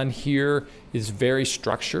done here is very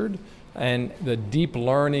structured, and the deep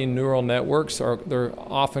learning neural networks they're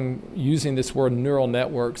often using this word neural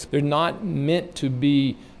networks. They're not meant to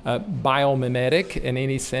be biomimetic in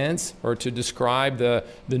any sense or to describe the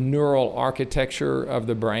neural architecture of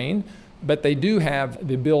the brain, but they do have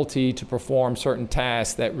the ability to perform certain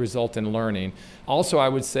tasks that result in learning. Also, I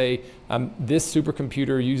would say this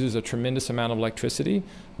supercomputer uses a tremendous amount of electricity.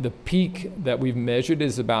 The peak that we've measured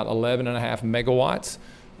is about 11.5 megawatts.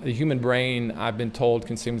 The human brain, I've been told,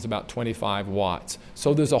 consumes about 25 watts.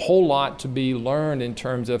 So there's a whole lot to be learned in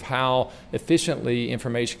terms of how efficiently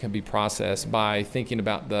information can be processed by thinking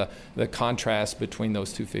about the contrast between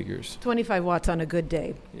those two figures. 25 watts on a good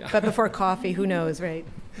day. Yeah. But before coffee, who knows, right?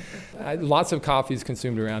 Lots of coffee is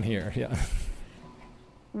consumed around here, yeah.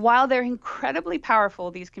 While they're incredibly powerful,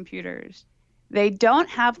 these computers, they don't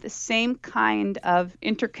have the same kind of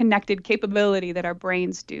interconnected capability that our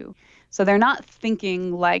brains do. So they're not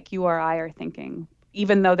thinking like you or I are thinking,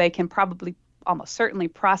 even though they can probably almost certainly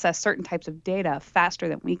process certain types of data faster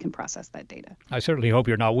than we can process that data. I certainly hope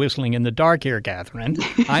you're not whistling in the dark here, Catherine.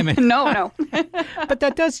 No. But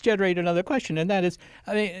that does generate another question, and that is,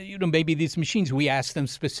 maybe these machines, we ask them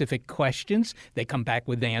specific questions, they come back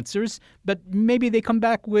with answers, but maybe they come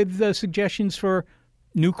back with suggestions for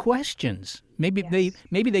new questions. Maybe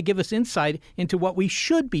they give us insight into what we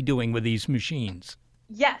should be doing with these machines.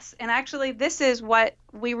 Yes, and actually this is what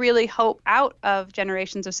we really hope out of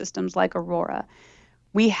generations of systems like Aurora.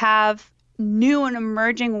 We have new and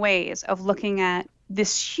emerging ways of looking at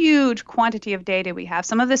this huge quantity of data we have.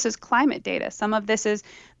 Some of this is climate data. Some of this is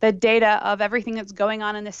the data of everything that's going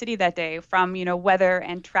on in the city that day, from weather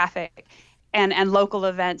and traffic and local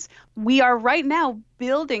events. We are right now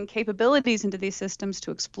building capabilities into these systems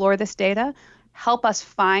to explore this data, help us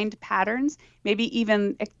find patterns, maybe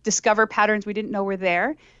even discover patterns we didn't know were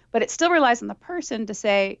there. But it still relies on the person to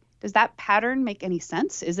say, does that pattern make any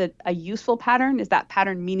sense? Is it a useful pattern? Is that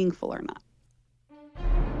pattern meaningful or not?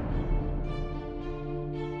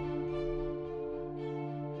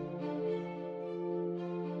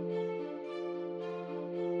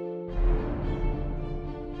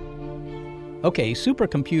 Okay,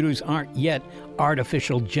 supercomputers aren't yet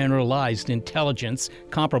artificial generalized intelligence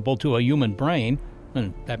comparable to a human brain,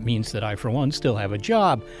 and that means that I, for one, still have a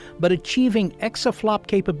job. But achieving exaflop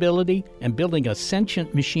capability and building a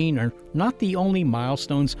sentient machine are not the only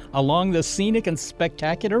milestones along the scenic and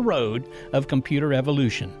spectacular road of computer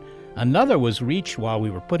evolution. Another was reached while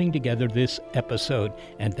we were putting together this episode,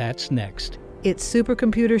 and that's next. It's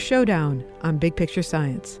Supercomputer Showdown on Big Picture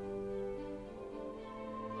Science.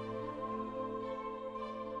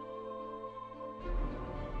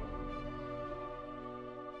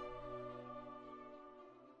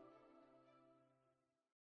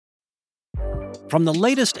 From the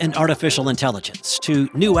latest in artificial intelligence to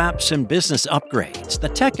new apps and business upgrades, the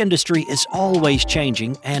tech industry is always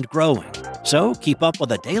changing and growing. So keep up with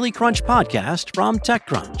the Daily Crunch podcast from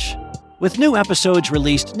TechCrunch. With new episodes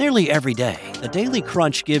released nearly every day, the Daily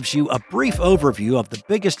Crunch gives you a brief overview of the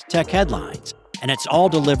biggest tech headlines, and it's all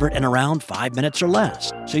delivered in around 5 minutes or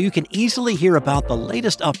less, so you can easily hear about the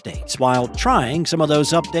latest updates while trying some of those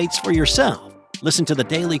updates for yourself. Listen to The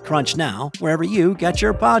Daily Crunch now wherever you get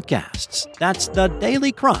your podcasts. That's The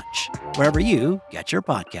Daily Crunch, wherever you get your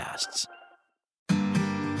podcasts.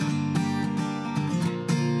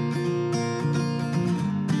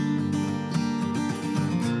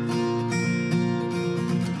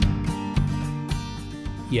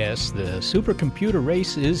 Yes, the supercomputer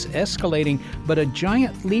race is escalating, but a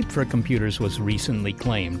giant leap for computers was recently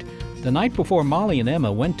claimed. The night before Molly and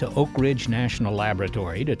Emma went to Oak Ridge National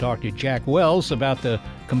Laboratory to talk to Jack Wells about the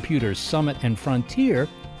Computer Summit and Frontier,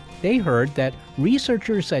 they heard that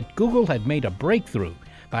researchers at Google had made a breakthrough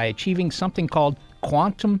by achieving something called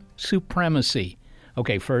quantum supremacy.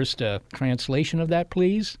 Okay, first, a translation of that,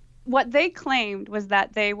 please. What they claimed was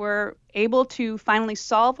that they were able to finally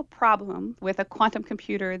solve a problem with a quantum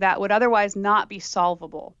computer that would otherwise not be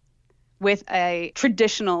solvable with a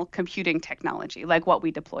traditional computing technology like what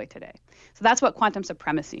we deploy today. So that's what quantum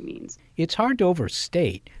supremacy means. It's hard to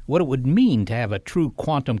overstate what it would mean to have a true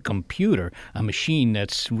quantum computer, a machine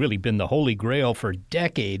that's really been the holy grail for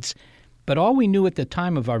decades. But all we knew at the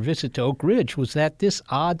time of our visit to Oak Ridge was that this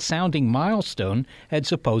odd-sounding milestone had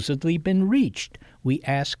supposedly been reached. We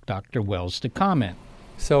asked Dr. Wells to comment.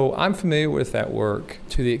 So I'm familiar with that work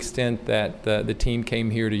to the extent that the team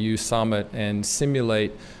came here to use Summit and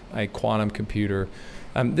simulate a quantum computer.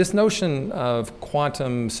 This notion of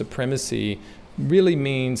quantum supremacy really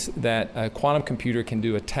means that a quantum computer can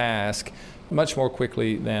do a task much more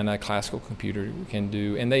quickly than a classical computer can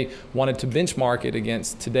do. And they wanted to benchmark it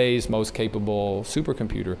against today's most capable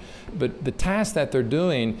supercomputer. But the task that they're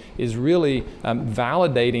doing is really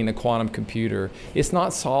validating a quantum computer. It's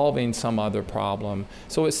not solving some other problem.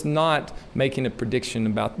 So it's not making a prediction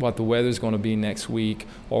about what the weather's going to be next week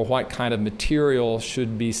or what kind of material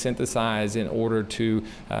should be synthesized in order to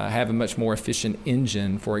have a much more efficient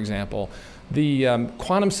engine, for example. The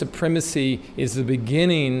quantum supremacy is the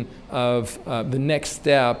beginning of the next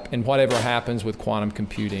step in whatever happens with quantum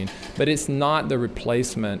computing, but it's not the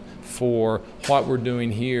replacement for what we're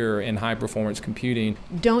doing here in high-performance computing.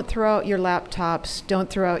 Don't throw out your laptops, don't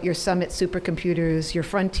throw out your Summit supercomputers, your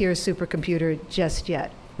Frontier supercomputer just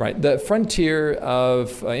yet. Right. The frontier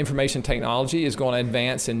of information technology is going to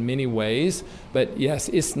advance in many ways, but yes,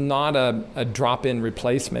 it's not a drop-in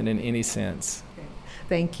replacement in any sense.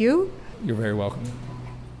 Thank you. You're very welcome.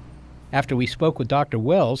 After we spoke with Dr.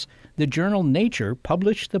 Wells, the journal Nature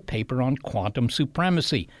published the paper on quantum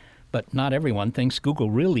supremacy. But not everyone thinks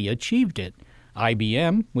Google really achieved it.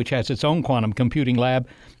 IBM, which has its own quantum computing lab,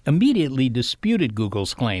 immediately disputed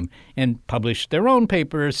Google's claim and published their own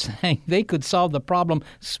paper saying they could solve the problem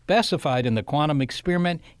specified in the quantum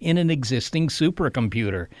experiment in an existing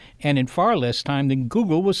supercomputer, and in far less time than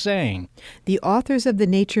Google was saying. The authors of the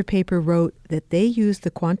Nature paper wrote that they used the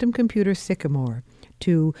quantum computer Sycamore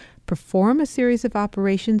to perform a series of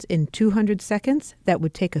operations in 200 seconds that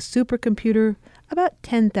would take a supercomputer about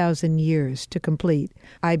 10,000 years to complete.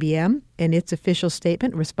 IBM, in its official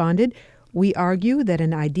statement, responded, "We argue that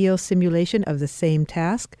an ideal simulation of the same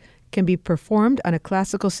task can be performed on a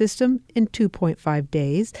classical system in 2.5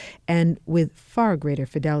 days and with far greater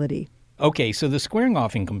fidelity." Okay, so the squaring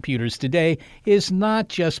off in computers today is not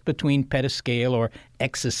just between petascale or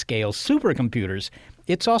exascale supercomputers.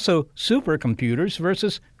 It's also supercomputers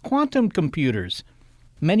versus quantum computers.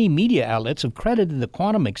 Many media outlets have credited the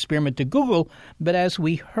quantum experiment to Google, but as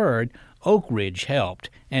we heard, Oak Ridge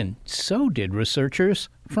helped, and so did researchers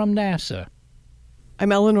from NASA.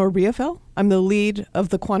 I'm Eleanor Riefel. I'm the lead of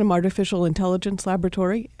the Quantum Artificial Intelligence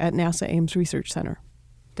Laboratory at NASA Ames Research Center.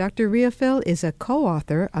 Dr. Riefel is a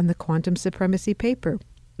co-author on the quantum supremacy paper.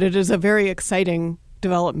 It is a very exciting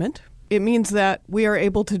development. It means that we are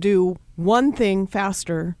able to do one thing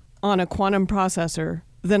faster on a quantum processor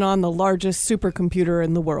than on the largest supercomputer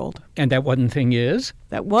in the world. And that one thing is?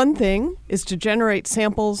 That one thing is to generate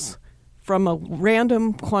samples from a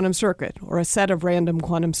random quantum circuit or a set of random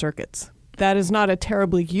quantum circuits. That is not a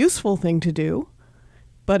terribly useful thing to do,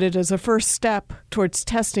 but it is a first step towards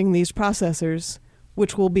testing these processors,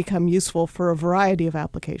 which will become useful for a variety of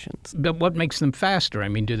applications. But what makes them faster? I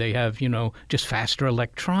mean, do they have, just faster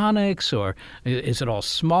electronics, or is it all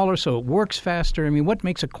smaller so it works faster? I mean, what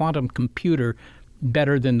makes a quantum computer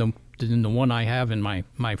better than the one I have in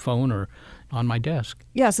my phone or on my desk?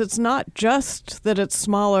 Yes, it's not just that it's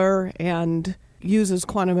smaller and uses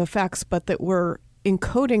quantum effects, but that we're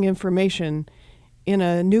encoding information in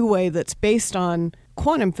a new way that's based on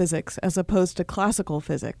quantum physics as opposed to classical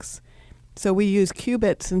physics. So we use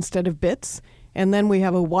qubits instead of bits, and then we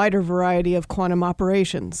have a wider variety of quantum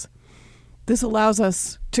operations. This allows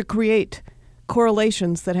us to create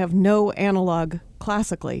correlations that have no analog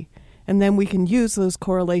classically, and then we can use those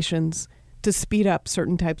correlations to speed up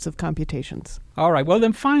certain types of computations. All right. Well,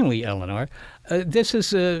 then finally, Eleanor, this is,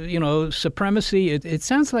 supremacy. It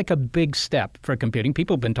sounds like a big step for computing.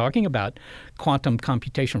 People have been talking about quantum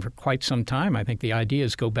computation for quite some time. I think the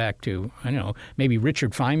ideas go back to, maybe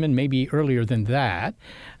Richard Feynman, maybe earlier than that.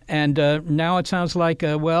 And now it sounds like,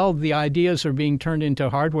 the ideas are being turned into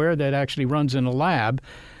hardware that actually runs in a lab.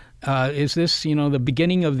 Is this, the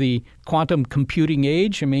beginning of the quantum computing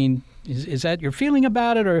age? I mean, is that your feeling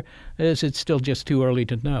about it, or is it still just too early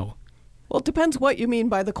to know? Well, it depends what you mean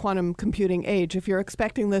by the quantum computing age. If you're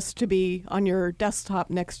expecting this to be on your desktop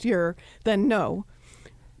next year, then no.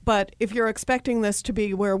 But if you're expecting this to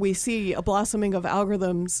be where we see a blossoming of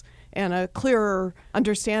algorithms and a clearer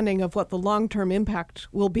understanding of what the long-term impact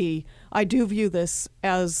will be, I do view this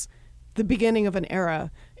as the beginning of an era.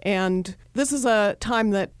 And this is a time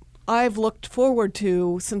that I've looked forward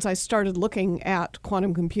to since I started looking at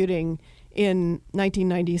quantum computing in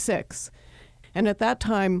 1996. And at that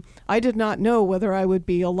time, I did not know whether I would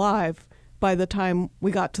be alive by the time we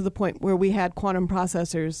got to the point where we had quantum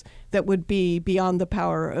processors that would be beyond the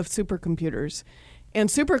power of supercomputers. And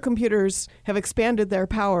supercomputers have expanded their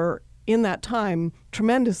power in that time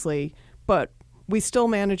tremendously, but we still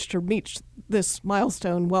managed to reach this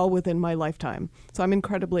milestone well within my lifetime. So I'm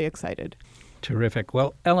incredibly excited. Terrific.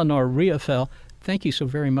 Well, Eleanor Riefel, thank you so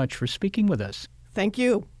very much for speaking with us. Thank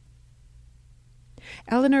you.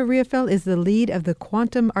 Eleanor Riefel is the lead of the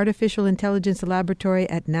Quantum Artificial Intelligence Laboratory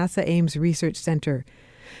at NASA Ames Research Center.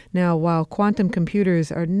 Now, while quantum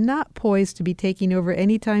computers are not poised to be taking over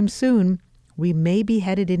anytime soon, we may be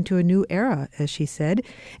headed into a new era, as she said.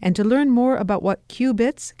 And to learn more about what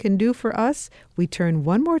qubits can do for us, we turn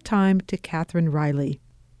one more time to Catherine Riley.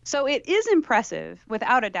 So it is impressive,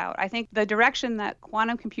 without a doubt. I think the direction that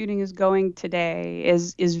quantum computing is going today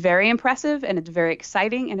is very impressive, and it's very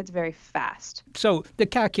exciting, and it's very fast. So the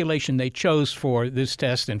calculation they chose for this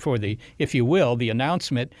test and for the, if you will, the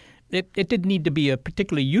announcement, it didn't need to be a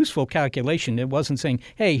particularly useful calculation. It wasn't saying,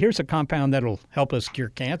 hey, here's a compound that'll help us cure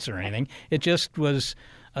cancer or anything. It just was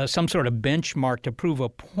some sort of benchmark to prove a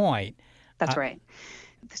point. That's right.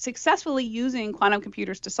 Successfully using quantum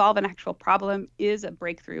computers to solve an actual problem is a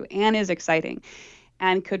breakthrough and is exciting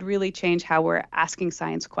and could really change how we're asking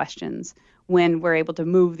science questions when we're able to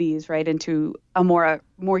move these right into a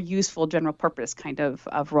more useful general purpose kind of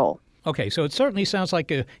role. Okay, so it certainly sounds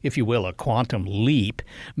like, if you will, a quantum leap.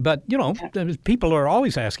 But, people are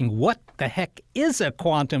always asking, what the heck is a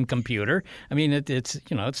quantum computer? I mean,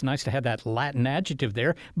 it's nice to have that Latin adjective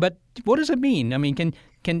there. But what does it mean? I mean,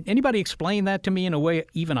 can anybody explain that to me in a way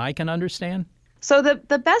even I can understand? So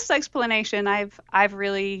the best explanation I've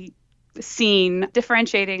really seen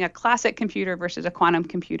differentiating a classic computer versus a quantum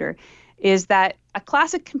computer is that a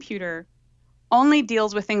classic computer only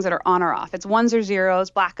deals with things that are on or off. It's ones or zeros,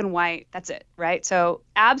 black and white. That's it, right? So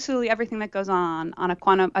absolutely everything that goes on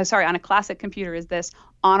a classic computer is this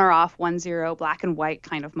on or off, 1, 0, black and white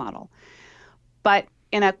kind of model. But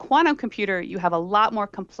in a quantum computer, you have a lot more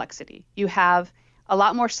complexity. You have a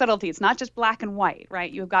lot more subtlety. It's not just black and white, right?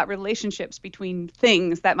 You've got relationships between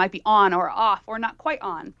things that might be on or off or not quite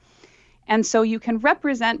on. And so you can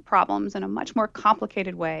represent problems in a much more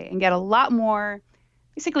complicated way and get a lot more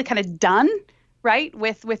basically kind of done, right,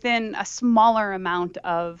 within a smaller amount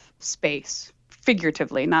of space,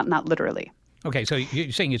 figuratively, not literally. Okay, so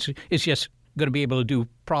you're saying it's just going to be able to do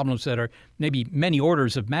problems that are maybe many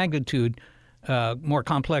orders of magnitude more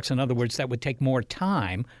complex. In other words, that would take more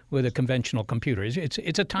time with a conventional computer.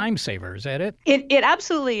 It's a time saver. Is that it? It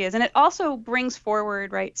absolutely is, and it also brings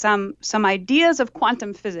forward, right, some ideas of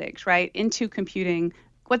quantum physics, right, into computing.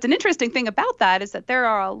 What's an interesting thing about that is that there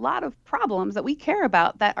are a lot of problems that we care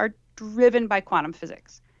about that are driven by quantum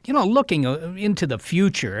physics. Looking into the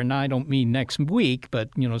future, and I don't mean next week, but,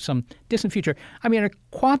 some distant future, I mean, are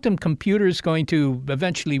quantum computers going to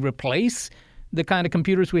eventually replace the kind of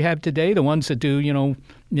computers we have today, the ones that do,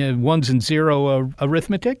 ones and zero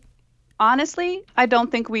arithmetic? Honestly, I don't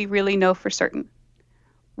think we really know for certain.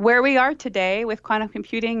 Where we are today with quantum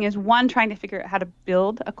computing is, one, trying to figure out how to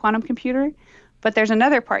build a quantum computer. But there's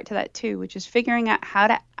another part to that, too, which is figuring out how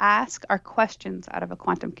to ask our questions out of a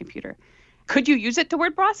quantum computer. Could you use it to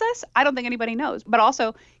word process? I don't think anybody knows. But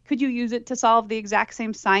also, could you use it to solve the exact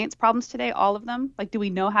same science problems today, all of them? Like, do we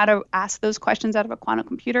know how to ask those questions out of a quantum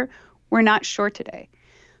computer? We're not sure today.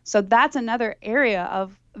 So that's another area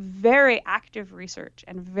of very active research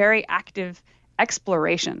and very active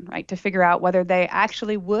exploration, right, to figure out whether they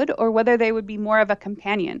actually would or whether they would be more of a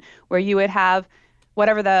companion, where you would have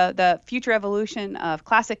whatever the future evolution of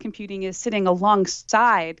classic computing is sitting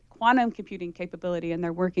alongside quantum computing capability, and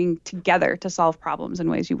they're working together to solve problems in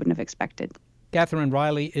ways you wouldn't have expected. Catherine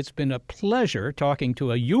Riley, it's been a pleasure talking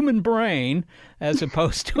to a human brain as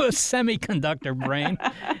opposed to a semiconductor brain.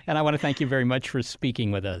 And I want to thank you very much for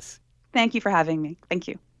speaking with us. Thank you for having me. Thank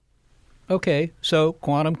you. Okay, so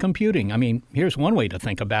quantum computing. I mean, here's one way to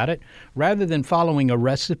think about it. Rather than following a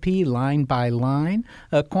recipe line by line,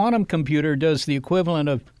 a quantum computer does the equivalent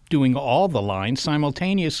of doing all the lines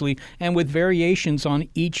simultaneously and with variations on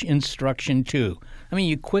each instruction, too. I mean,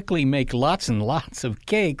 you quickly make lots and lots of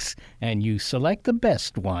cakes, and you select the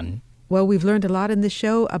best one. Well, we've learned a lot in the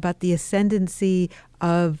show about the ascendancy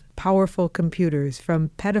of powerful computers, from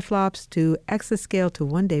petaflops to exascale to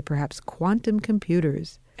one day perhaps quantum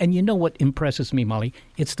computers. And you know what impresses me, Molly?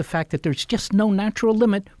 It's the fact that there's just no natural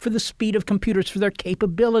limit for the speed of computers, for their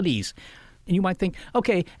capabilities. And you might think,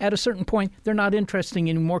 okay, at a certain point, they're not interesting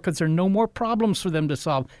anymore because there are no more problems for them to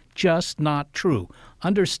solve. Just not true.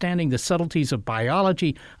 Understanding the subtleties of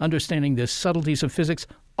biology, understanding the subtleties of physics,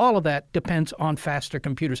 all of that depends on faster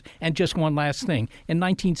computers. And just one last thing. In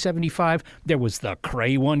 1975, there was the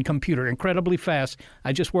Cray 1 computer, incredibly fast.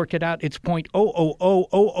 I just worked it out. It's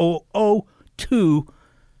 0.000002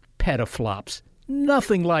 petaflops.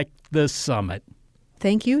 Nothing like the Summit.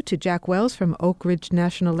 Thank you to Jack Wells from Oak Ridge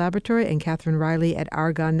National Laboratory and Catherine Riley at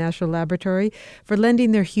Argonne National Laboratory for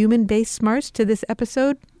lending their human-based smarts to this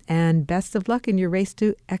episode. And best of luck in your race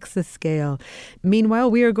to exascale.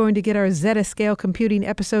 Meanwhile, we are going to get our Zetascale computing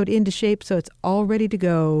episode into shape so it's all ready to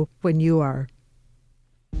go when you are.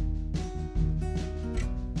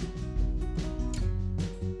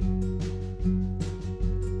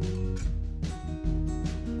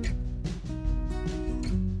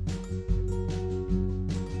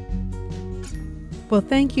 Well,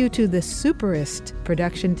 thank you to the superest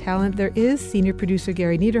production talent there is, senior producer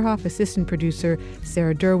Gary Niederhoff, assistant producer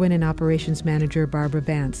Sarah Derwin, and operations manager Barbara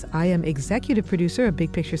Vance. I am executive producer of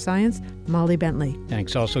Big Picture Science, Molly Bentley.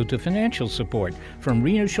 Thanks also to financial support from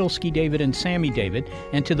Rena Shulsky David and Sammy David,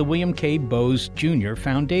 and to the William K. Bowes Jr.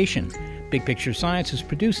 Foundation. Big Picture Science is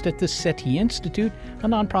produced at the SETI Institute, a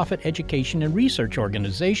nonprofit education and research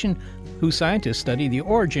organization whose scientists study the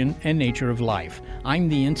origin and nature of life. I'm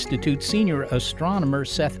the Institute's senior astronomer,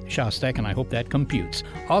 Seth Shostak, and I hope that computes.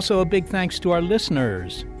 Also, a big thanks to our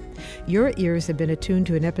listeners. Your ears have been attuned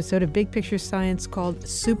to an episode of Big Picture Science called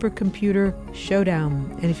Supercomputer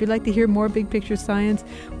Showdown. And if you'd like to hear more Big Picture Science,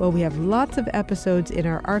 well, we have lots of episodes in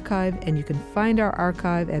our archive, and you can find our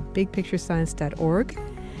archive at bigpicturescience.org.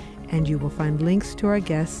 And you will find links to our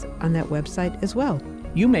guests on that website as well.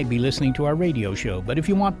 You may be listening to our radio show, but if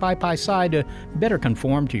you want BiPi-Sci to better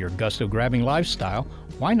conform to your gusto-grabbing lifestyle,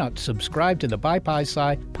 why not subscribe to the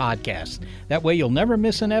BiPi-Sci podcast? That way you'll never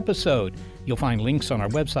miss an episode. You'll find links on our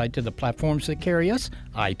website to the platforms that carry us: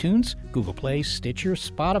 iTunes, Google Play, Stitcher,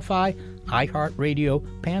 Spotify, iHeartRadio,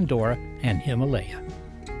 Pandora, and Himalaya.